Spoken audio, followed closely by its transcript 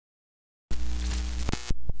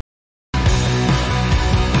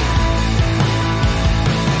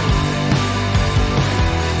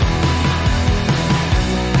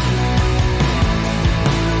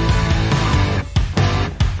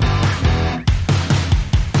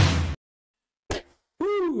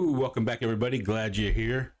Welcome back, everybody. Glad you're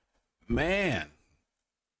here. Man,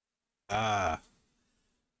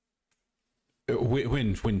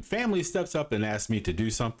 when family steps up and asks me to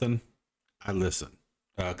do something, I listen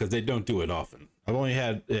because they don't do it often. I've only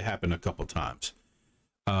had it happen a couple times.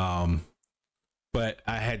 But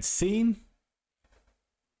I had seen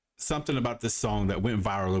something about this song that went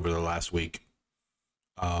viral over the last week.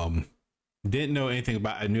 Didn't know anything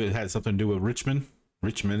about it. I knew it had something to do with Richmond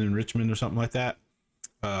or something like that.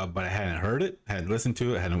 But I hadn't heard it, hadn't listened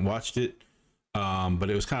to it, hadn't watched it. But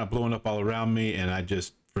it was kind of blowing up all around me, and I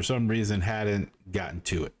just, for some reason, hadn't gotten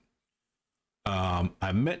to it.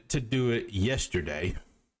 I meant to do it yesterday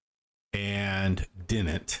and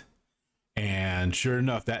didn't. And sure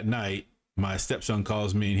enough, that night, my stepson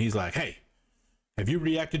calls me and he's like, "Hey, have you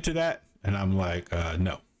reacted to that?" And I'm like,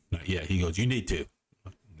 "No, not yet." He goes, "You need to."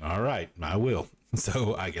 All right, I will.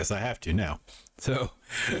 So I guess I have to now. So,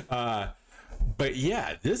 but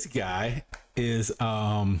yeah, this guy is,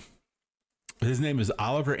 his name is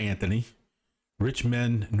Oliver Anthony.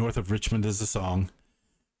 Richmond, north of Richmond is the song.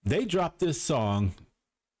 They dropped this song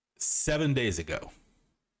 7 days ago.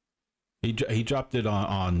 He dropped it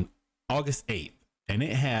on August 8th, and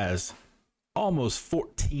it has almost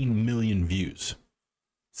 14 million views.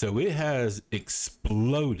 So it has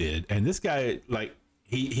exploded. And this guy, like,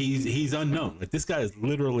 he's unknown. Like, this guy is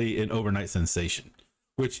literally an overnight sensation,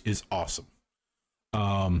 which is awesome.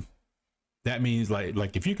 That means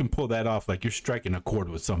like if you can pull that off, like, you're striking a chord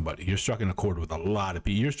with somebody. You're striking a chord with a lot of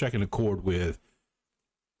people. You're striking a chord with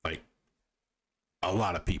like a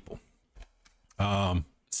lot of people.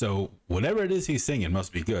 So whatever it is he's singing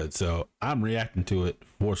must be good. So I'm reacting to it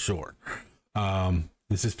for sure.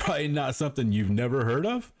 This is probably not something you've never heard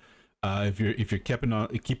of. If you're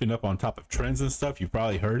keeping up on top of trends and stuff, you've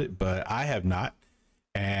probably heard it, but I have not.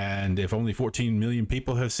 And if only 14 million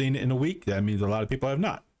people have seen it in a week, that means a lot of people have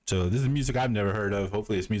not. So this is music I've never heard of.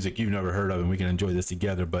 Hopefully it's music you've never heard of, and we can enjoy this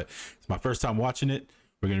together. But it's my first time watching it.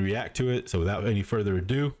 We're going to react to it. So without any further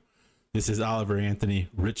ado, this is Oliver Anthony,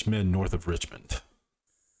 Richmond, north of Richmond.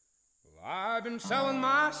 Well, I've been selling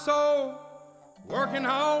my soul, working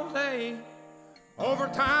all day,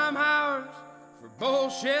 overtime hours for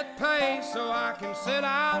bullshit pay, so I can sit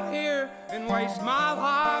out here and waste my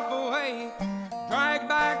life away, drag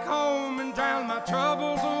back home and drown my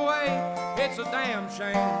troubles away. It's a damn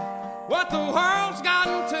shame what the world's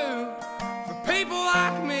gotten to for people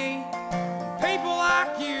like me, people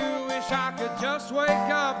like you. Wish I could just wake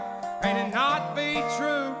up and it not be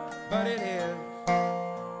true, but it is.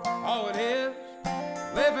 Oh, it is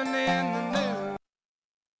living in the new.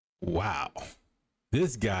 Wow.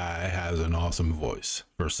 This guy has an awesome voice,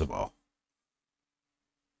 first of all.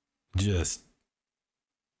 Just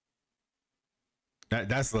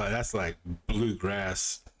that's like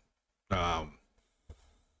bluegrass.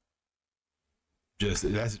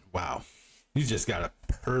 That's wow. He's just got a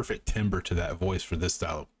perfect timbre to that voice for this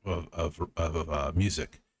style of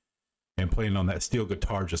music. And playing on that steel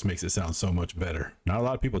guitar just makes it sound so much better. Not a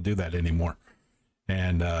lot of people do that anymore.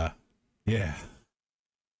 And yeah.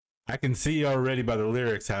 I can see already by the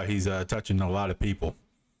lyrics how he's touching a lot of people.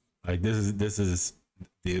 Like this is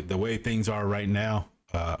the way things are right now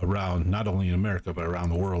around, not only in America but around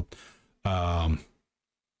the world.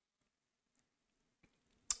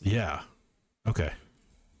 Yeah. Okay.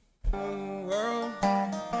 World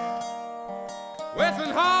with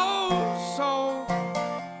an whole soul.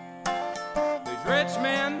 These rich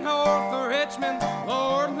men north of Richmond,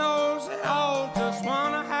 Lord knows they all just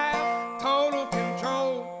wanna have total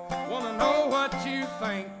control. Wanna know what you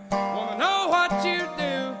think, wanna know what you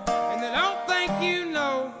do, and they don't think you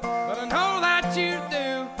know, but I know that you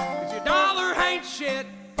do, 'cause your dollar ain't shit,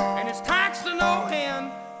 and it's taxed to no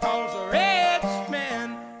end, 'cause the rich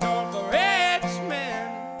men, cause the rich men.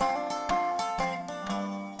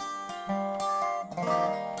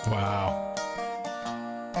 Wow.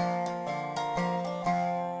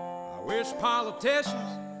 I wish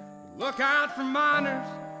politicians would look out for minors,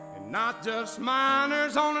 not just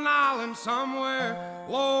minors on an island somewhere.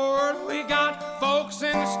 Lord, we got folks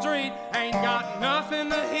in the street, ain't got nothing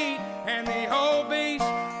to eat, and the obese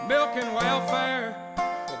milking welfare.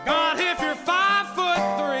 Well, God, if you're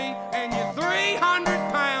 5'3" and you're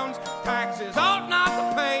 300 pounds, taxes ought not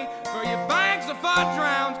to pay for your bags of fudge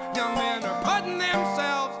rounds. Young men are putting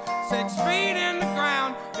themselves 6 feet in the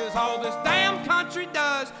ground, 'cause all this damn country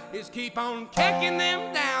does is keep on kicking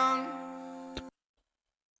them down.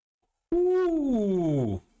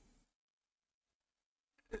 Ooh.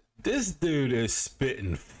 This dude is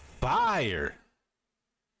spitting fire.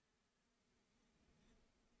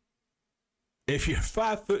 If you're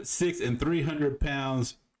 5'6" and 300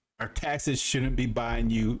 pounds, our taxes shouldn't be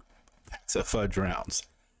buying you packs of fudge rounds.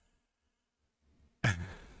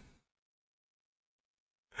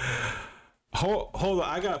 Hold on,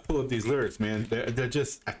 I gotta pull up these lyrics, man. They're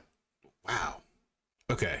just wow.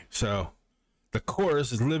 Okay, so the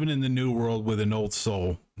chorus is living in the new world with an old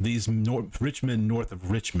soul. These rich men north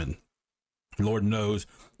of Richmond, Lord knows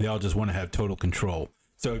they all just want to have total control.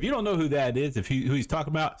 So if you don't know who that is, who he's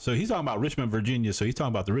talking about, so he's talking about Richmond, Virginia. So he's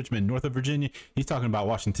talking about the rich men north of Virginia. He's talking about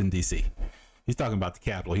Washington, D.C. He's talking about the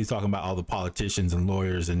Capitol. He's talking about all the politicians and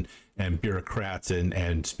lawyers and bureaucrats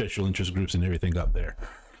and special interest groups and everything up there.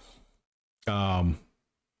 Want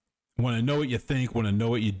to know what you think, want to know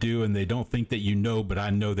what you do, and they don't think that you know, but I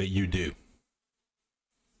know that you do.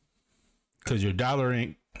 Because your dollar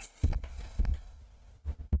ain't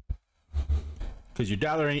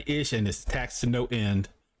ish, and it's taxed to no end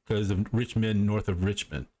because of rich men north of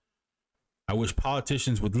Richmond. I wish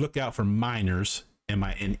politicians would look out for minors,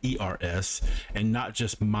 M-I-N-E-R-S, and not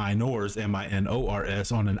just minors,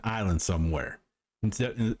 M-I-N-O-R-S, on an island somewhere.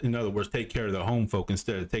 In other words, take care of the home folk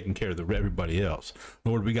instead of taking care of everybody else.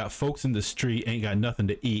 Lord, we got folks in the street, ain't got nothing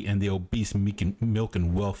to eat, and the obese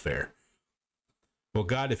milking welfare. Well,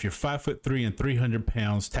 God, if you're 5'3" and 300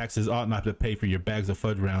 pounds, taxes ought not to pay for your bags of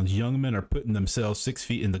fudge rounds. Young men are putting themselves 6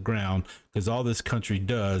 feet in the ground because all this country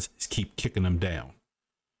does is keep kicking them down.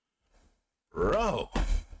 Bro,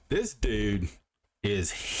 this dude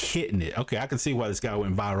is hitting it. Okay, I can see why this guy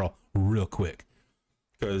went viral real quick.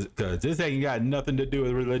 Because this ain't got nothing to do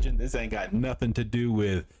with religion. This ain't got nothing to do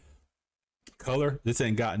with color. This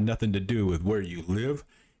ain't got nothing to do with where you live.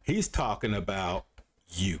 He's talking about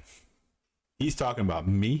you. He's talking about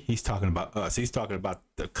me. He's talking about us. He's talking about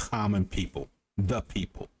the common people, the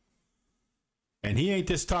people. And he ain't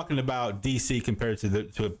just talking about DC compared to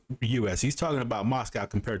the US. He's talking about Moscow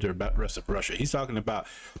compared to the rest of Russia. He's talking about,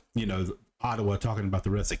 Ottawa, talking about the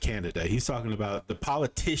rest of Canada. He's talking about the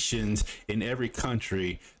politicians in every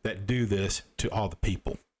country that do this to all the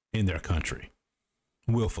people in their country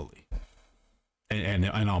willfully and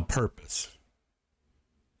on purpose.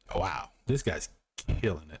 Wow, this guy's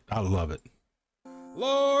killing it. I love it.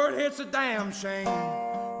 Lord, it's a damn shame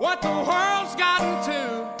what the world's gotten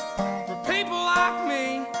to for people like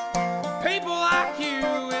me, people like you.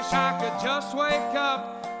 Wish I could just wake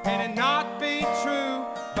up and it not be true,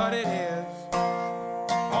 but it is.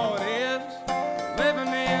 Oh, it is living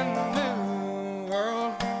in the new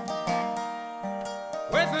world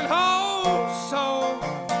with an whole soul.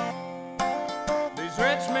 These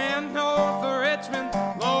rich men north of Richmond,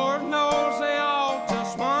 Lord knows they all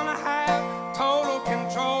just want to have total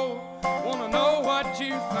control. Want to know what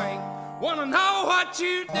you think, want to know what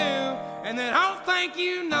you do, and they don't think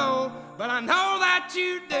you know, but I know that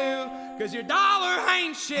you do. Cause your dollar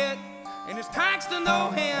ain't shit, and it's taxed to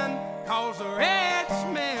no end, cause the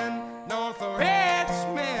rich men north of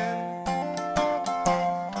Richmond.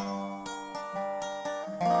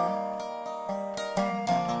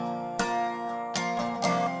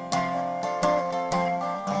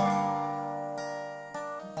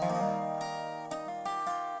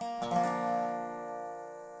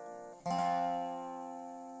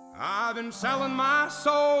 I've been selling my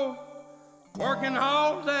soul, working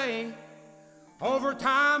all day,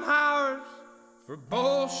 overtime hours for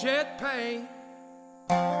bullshit pay.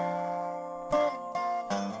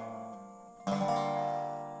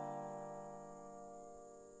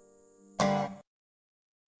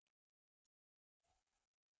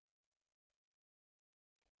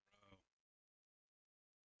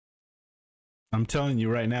 I'm telling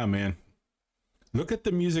you right now, man, look at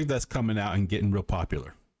the music that's coming out and getting real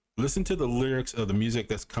popular. Listen to the lyrics of the music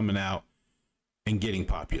that's coming out and getting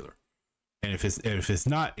popular. And if it's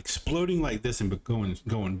not exploding like this and going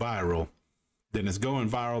viral, then it's going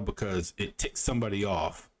viral because it ticks somebody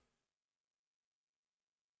off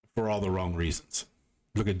for all the wrong reasons.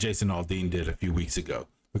 Look at Jason Aldean did a few weeks ago.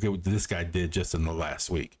 Look at what this guy did just in the last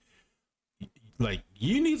week. Like,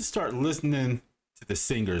 you need to start listening to the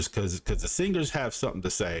singers because the singers have something to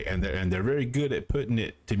say, and they're very good at putting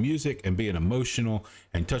it to music and being emotional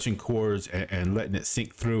and touching chords and letting it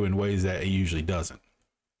sink through in ways that it usually doesn't.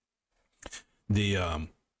 I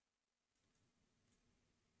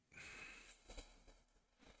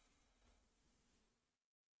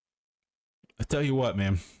tell you what,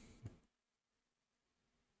 man,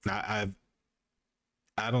 I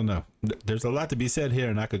don't know. There's a lot to be said here,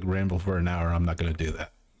 and I could ramble for an hour. I'm not going to do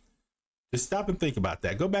that. Just stop and think about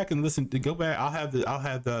that. Go back and listen. Go back. I'll have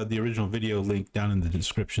the original video link down in the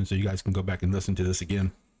description, so you guys can go back and listen to this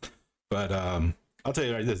again. But I'll tell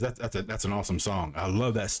you right this. That's an awesome song. I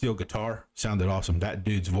love that steel guitar. Sounded awesome. That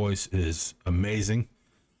dude's voice is amazing.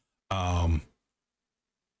 And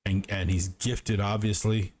he's gifted,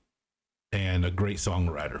 obviously. and a great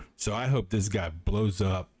songwriter. So I hope this guy blows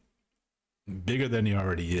up bigger than he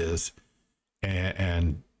already is,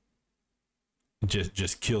 and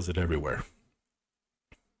just kills it everywhere.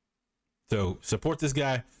 So support this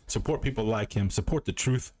guy, support people like him, support the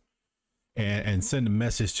truth, and send a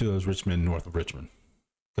message to those Richmond, north of Richmond,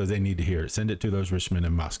 because they need to hear it. Send it to those Richmond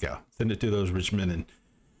in Moscow. Send it to those Richmond and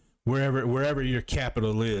wherever your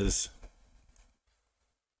capital is.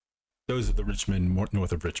 Those are the Richmond,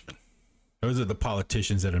 north of Richmond. Those are the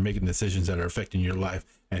politicians that are making decisions that are affecting your life.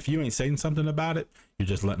 And if you ain't saying something about it, you're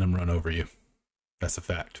just letting them run over you. That's a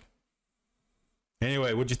fact.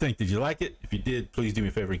 Anyway, what'd you think? Did you like it? If you did, please do me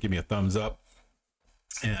a favor and give me a thumbs up.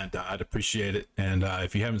 And I'd appreciate it. And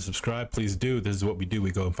if you haven't subscribed, please do. This is what we do.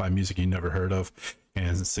 We go and find music you never heard of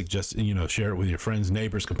and suggest, share it with your friends,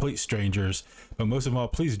 neighbors, complete strangers. But most of all,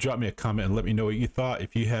 please drop me a comment and let me know what you thought.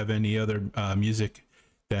 If you have any other music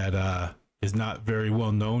that is not very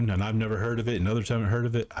well known and I've never heard of it and others haven't heard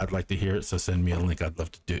of it, I'd like to hear it. So send me a link. I'd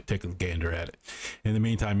love to take a gander at it. In the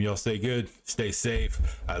meantime, y'all stay good, stay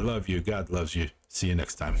safe. I love you. God loves you. See you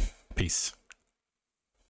next time. Peace.